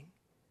working.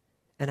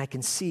 And I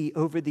can see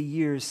over the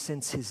years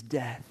since his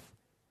death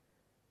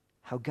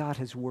how God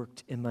has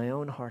worked in my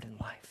own heart and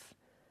life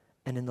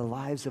and in the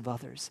lives of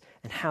others,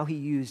 and how he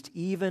used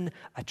even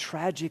a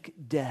tragic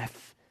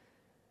death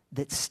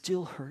that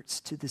still hurts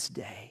to this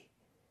day,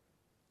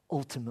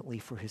 ultimately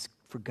for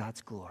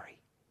God's glory.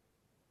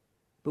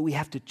 But we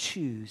have to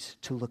choose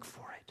to look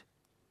for it.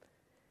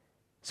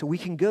 So we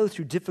can go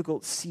through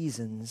difficult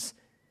seasons,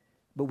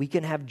 but we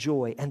can have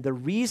joy. And the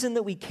reason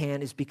that we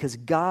can is because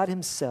God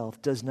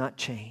himself does not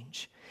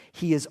change.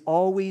 He is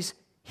always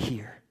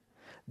here.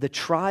 The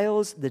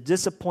trials, the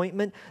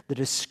disappointment, the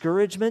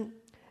discouragement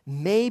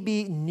may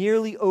be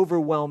nearly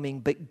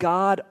overwhelming, but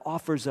God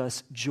offers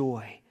us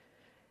joy.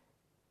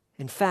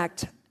 In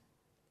fact,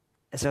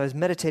 as I was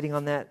meditating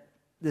on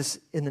this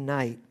in the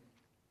night,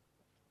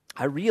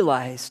 I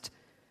realized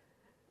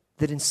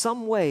that in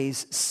some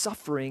ways,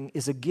 suffering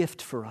is a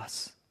gift for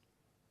us.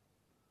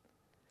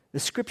 The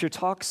scripture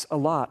talks a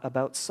lot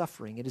about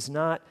suffering. It is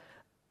not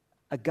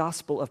a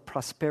gospel of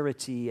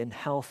prosperity and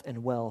health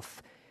and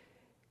wealth.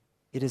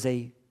 It is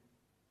a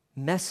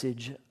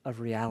message of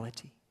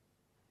reality.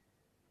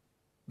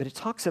 But it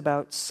talks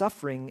about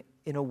suffering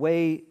in a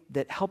way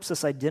that helps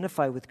us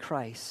identify with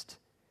Christ.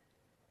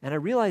 And I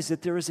realize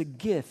that there is a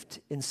gift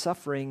in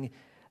suffering,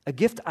 a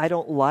gift I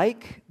don't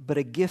like, but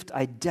a gift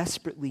I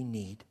desperately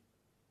need.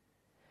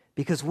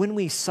 Because when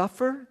we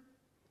suffer,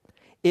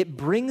 it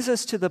brings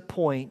us to the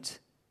point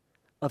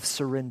of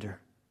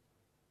surrender,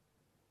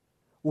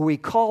 where we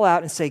call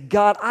out and say,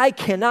 God, I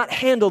cannot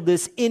handle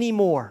this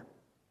anymore.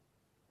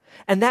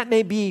 And that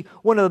may be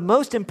one of the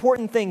most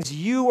important things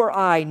you or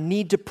I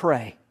need to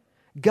pray.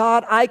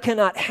 God, I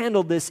cannot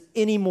handle this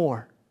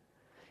anymore.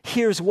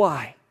 Here's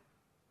why.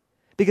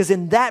 Because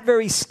in that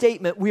very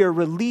statement, we are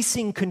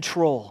releasing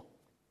control.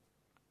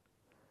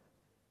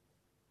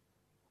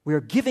 We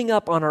are giving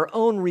up on our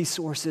own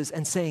resources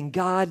and saying,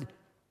 God,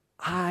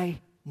 I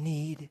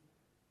need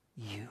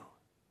you.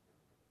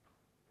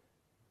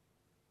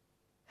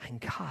 And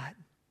God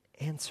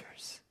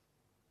answers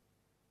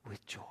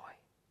with joy.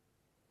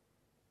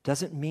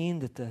 Doesn't mean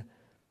that the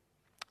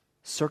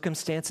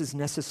circumstances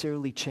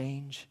necessarily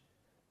change,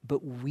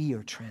 but we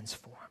are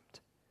transformed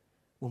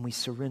when we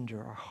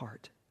surrender our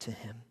heart to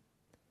him.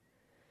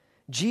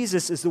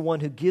 Jesus is the one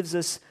who gives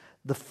us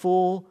the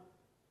full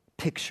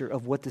picture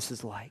of what this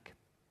is like.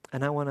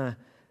 And I want to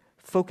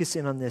focus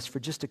in on this for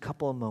just a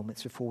couple of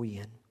moments before we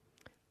end.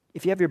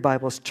 If you have your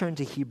Bibles, turn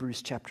to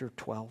Hebrews chapter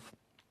 12,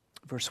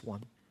 verse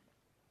 1.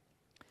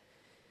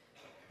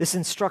 This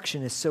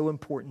instruction is so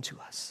important to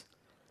us.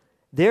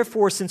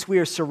 Therefore, since we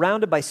are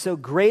surrounded by so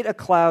great a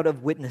cloud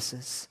of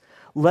witnesses,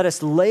 let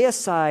us lay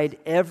aside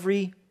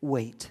every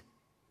weight,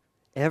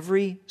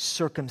 every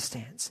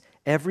circumstance,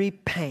 every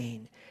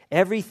pain,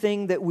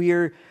 everything that we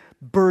are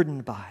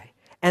burdened by,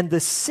 and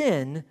the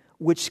sin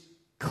which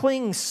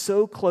cling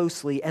so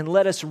closely and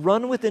let us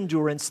run with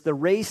endurance the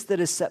race that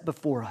is set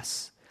before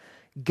us.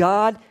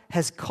 God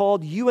has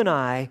called you and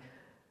I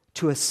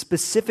to a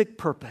specific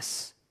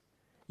purpose.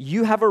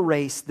 You have a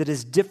race that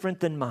is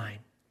different than mine.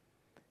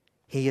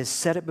 He has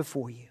set it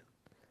before you.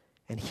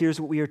 And here's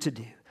what we are to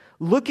do.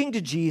 Looking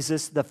to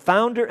Jesus, the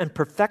founder and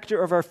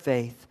perfecter of our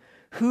faith,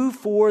 who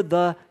for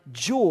the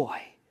joy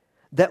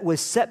that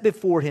was set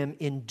before him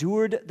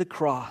endured the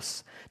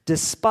cross,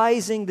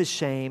 despising the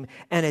shame,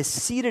 and is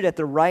seated at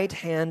the right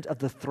hand of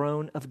the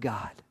throne of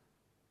God.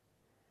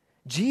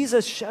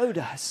 Jesus showed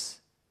us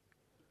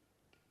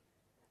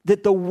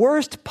that the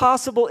worst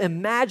possible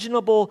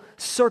imaginable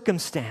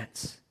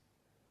circumstance,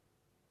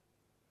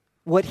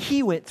 what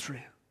he went through,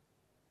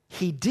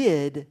 he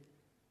did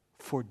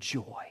for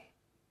joy.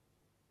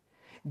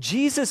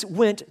 Jesus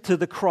went to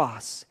the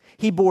cross.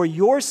 He bore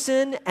your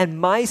sin and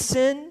my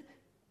sin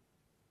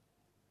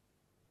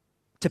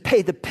to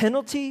pay the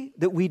penalty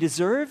that we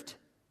deserved.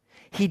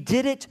 He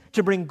did it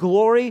to bring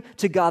glory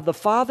to God the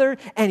Father,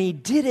 and he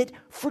did it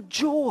for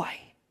joy.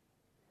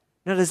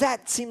 Now, does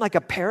that seem like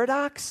a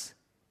paradox?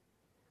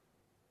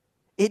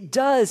 It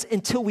does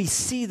until we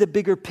see the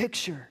bigger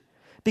picture.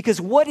 Because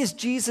what is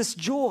Jesus'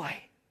 joy?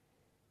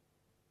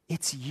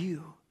 It's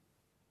you.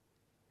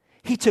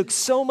 He took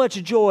so much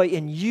joy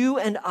in you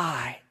and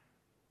I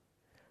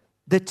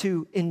that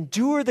to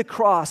endure the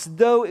cross,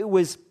 though it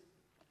was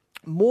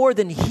more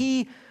than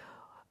he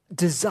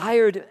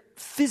desired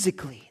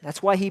physically.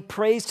 That's why he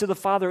prays to the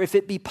Father, if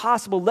it be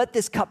possible, let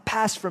this cup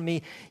pass from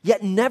me,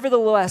 yet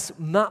nevertheless,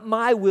 not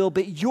my will,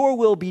 but your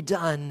will be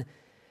done.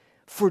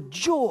 For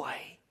joy,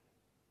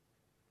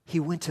 he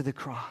went to the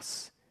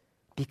cross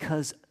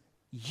because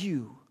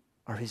you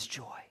are his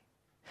joy.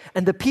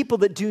 And the people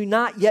that do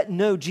not yet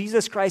know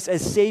Jesus Christ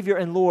as Savior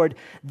and Lord,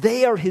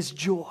 they are his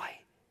joy.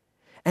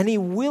 And he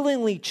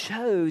willingly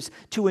chose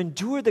to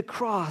endure the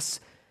cross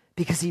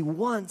because he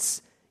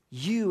wants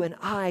you and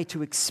I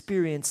to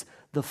experience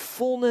the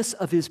fullness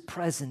of his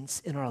presence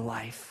in our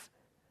life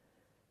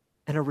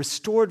and a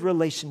restored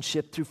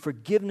relationship through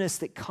forgiveness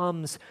that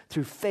comes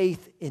through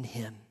faith in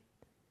him.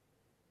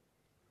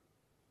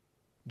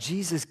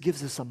 Jesus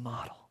gives us a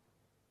model,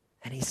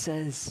 and he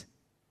says,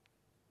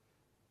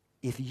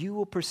 if you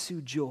will pursue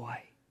joy,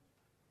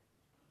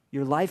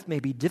 your life may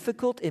be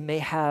difficult, it may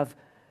have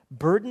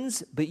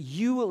burdens, but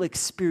you will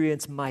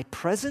experience my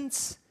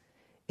presence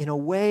in a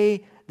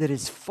way that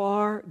is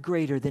far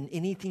greater than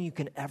anything you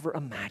can ever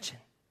imagine.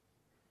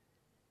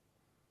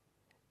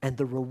 And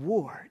the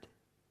reward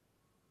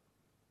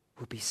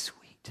will be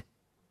sweet.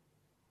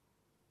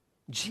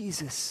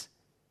 Jesus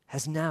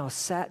has now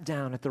sat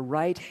down at the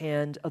right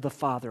hand of the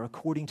Father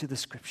according to the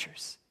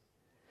Scriptures.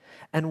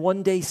 And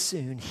one day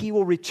soon, he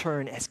will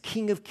return as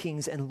King of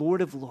Kings and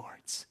Lord of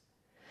Lords.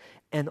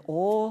 And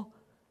all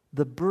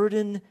the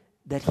burden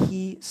that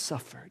he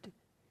suffered,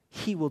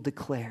 he will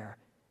declare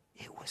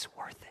it was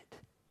worth it.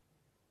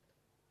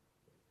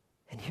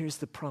 And here's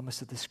the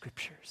promise of the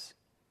Scriptures,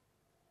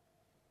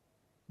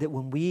 that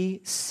when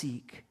we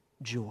seek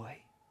joy,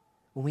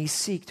 when we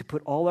seek to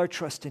put all our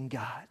trust in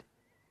God,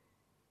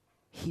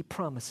 he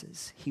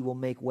promises he will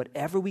make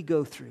whatever we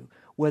go through,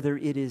 whether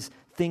it is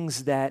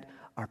things that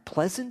are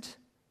pleasant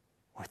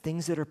or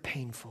things that are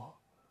painful,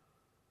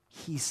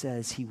 he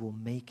says he will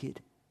make it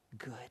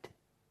good.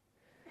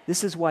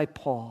 This is why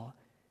Paul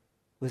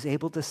was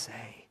able to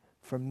say,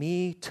 for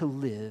me to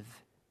live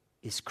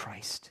is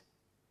Christ.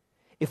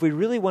 If we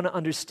really want to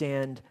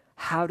understand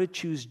how to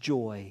choose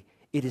joy,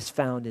 it is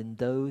found in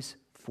those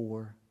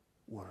 4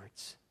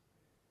 words.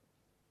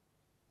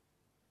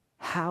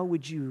 How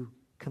would you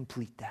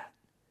complete that?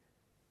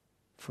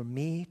 For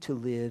me to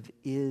live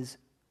is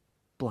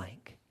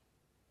blank.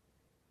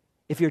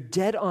 If you're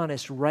dead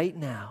honest right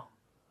now,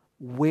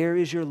 where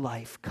is your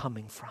life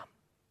coming from?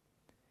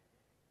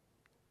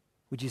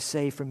 Would you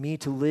say, for me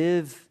to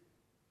live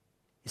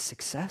is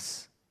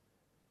success?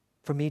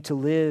 For me to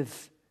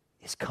live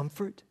is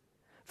comfort?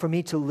 For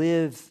me to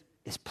live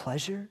is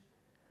pleasure?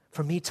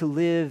 For me to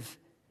live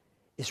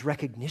is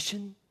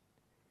recognition?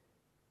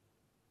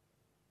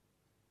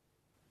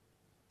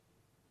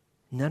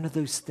 None of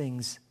those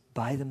things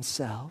by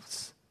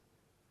themselves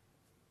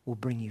will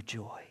bring you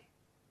joy.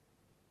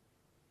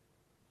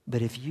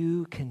 But if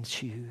you can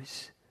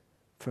choose,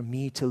 for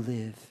me to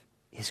live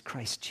is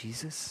Christ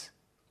Jesus,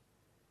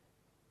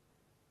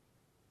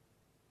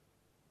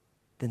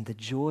 then the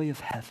joy of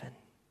heaven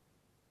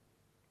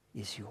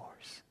is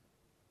yours.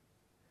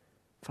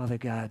 Father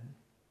God,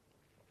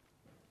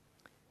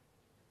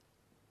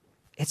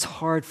 it's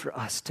hard for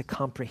us to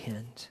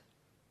comprehend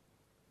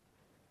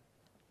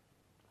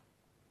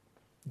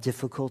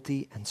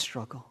difficulty and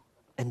struggle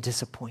and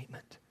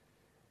disappointment.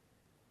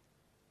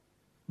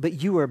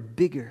 But you are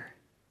bigger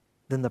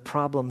than the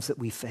problems that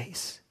we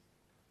face.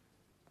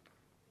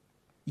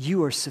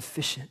 You are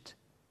sufficient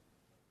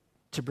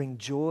to bring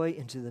joy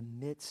into the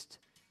midst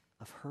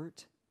of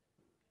hurt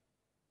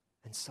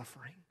and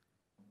suffering.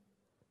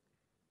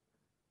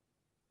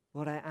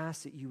 Lord, I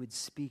ask that you would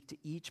speak to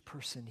each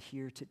person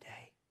here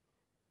today.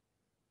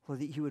 Lord,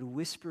 that you would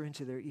whisper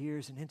into their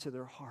ears and into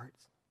their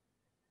hearts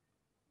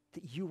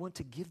that you want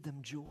to give them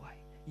joy,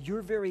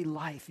 your very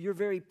life, your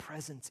very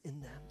presence in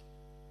them.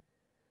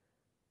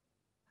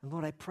 And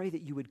Lord, I pray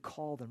that you would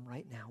call them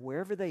right now,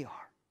 wherever they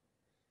are.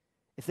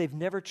 If they've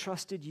never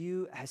trusted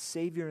you as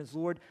Savior and as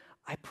Lord,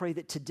 I pray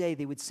that today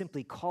they would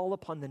simply call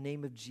upon the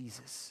name of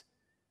Jesus,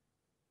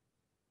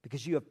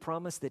 because you have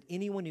promised that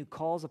anyone who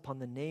calls upon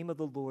the name of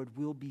the Lord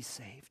will be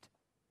saved.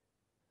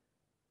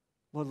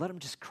 Lord, let them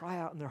just cry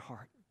out in their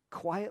heart,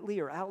 quietly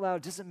or out loud,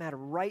 it doesn't matter.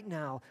 Right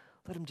now,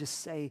 let them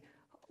just say,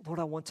 Lord,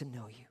 I want to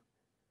know you.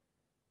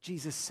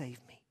 Jesus, save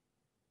me.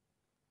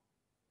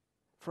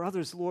 For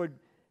others, Lord,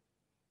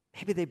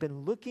 maybe they've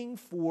been looking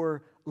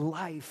for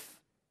life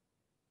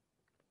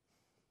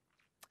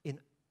in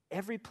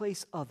every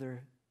place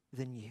other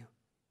than you.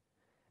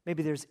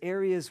 Maybe there's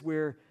areas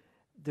where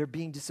they're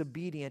being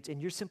disobedient and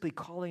you're simply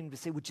calling them to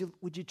say, would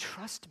you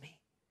trust me?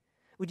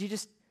 Would you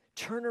just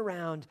turn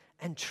around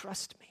and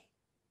trust me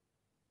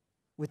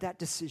with that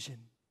decision?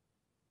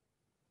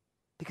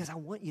 Because I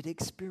want you to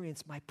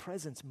experience my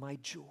presence, my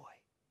joy.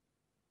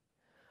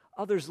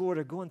 Others, Lord,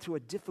 are going through a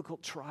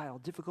difficult trial,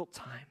 difficult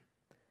time.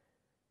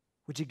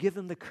 Would you give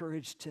them the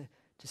courage to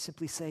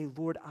simply say,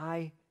 Lord,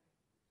 I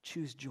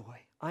choose joy.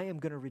 I am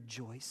going to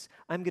rejoice.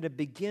 I'm going to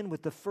begin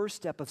with the first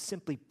step of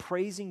simply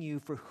praising you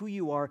for who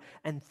you are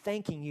and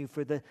thanking you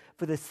for the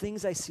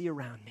things I see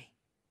around me,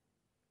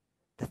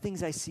 the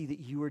things I see that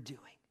you are doing.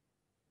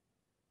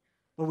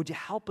 Lord, would you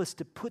help us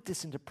to put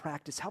this into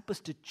practice? Help us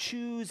to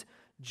choose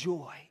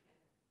joy.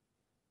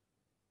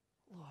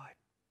 Lord,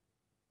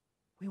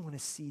 we want to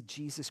see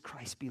Jesus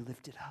Christ be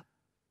lifted up.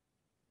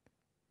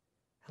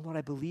 And Lord,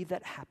 I believe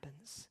that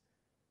happens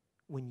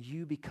when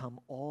you become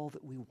all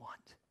that we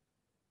want,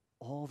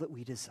 all that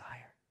we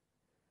desire.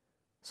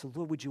 So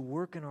Lord, would you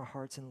work in our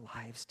hearts and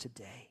lives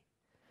today?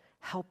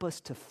 Help us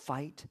to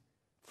fight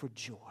for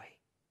joy.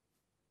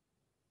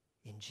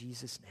 In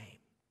Jesus' name.